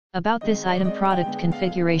About this item product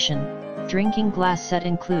configuration, drinking glass set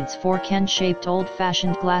includes 4 can-shaped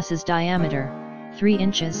old-fashioned glasses diameter, 3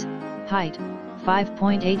 inches, height,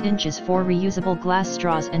 5.8 inches, 4 reusable glass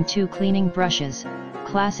straws and 2 cleaning brushes,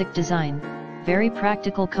 classic design, very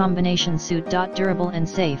practical combination suit. Durable and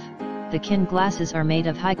safe, the kin glasses are made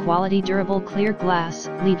of high-quality durable clear glass,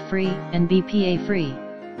 lead-free and BPA-free.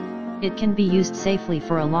 It can be used safely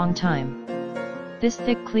for a long time. This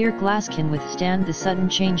thick clear glass can withstand the sudden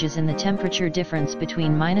changes in the temperature difference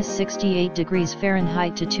between -68 degrees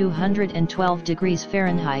Fahrenheit to 212 degrees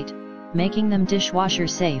Fahrenheit, making them dishwasher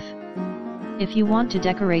safe. If you want to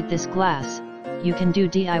decorate this glass, you can do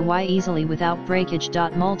DIY easily without breakage.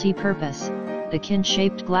 Multi-purpose, the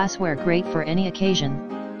kin-shaped glassware great for any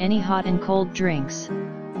occasion, any hot and cold drinks.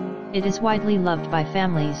 It is widely loved by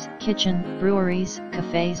families, kitchen, breweries,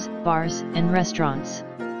 cafes, bars, and restaurants.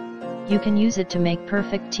 You can use it to make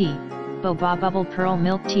perfect tea, boba bubble pearl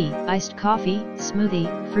milk tea, iced coffee, smoothie,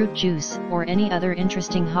 fruit juice, or any other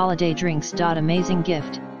interesting holiday drinks. Amazing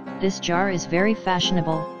gift, this jar is very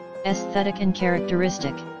fashionable, aesthetic and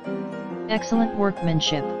characteristic. Excellent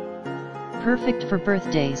workmanship. Perfect for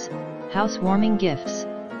birthdays, housewarming gifts,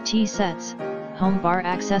 tea sets, home bar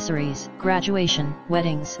accessories, graduation,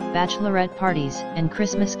 weddings, bachelorette parties, and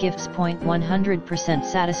Christmas gifts. 100%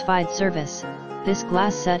 satisfied service. This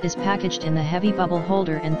glass set is packaged in the heavy bubble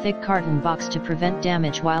holder and thick carton box to prevent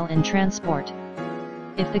damage while in transport.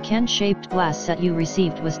 If the can-shaped glass set you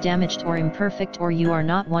received was damaged or imperfect, or you are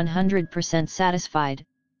not 100% satisfied,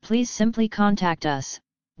 please simply contact us.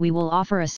 We will offer a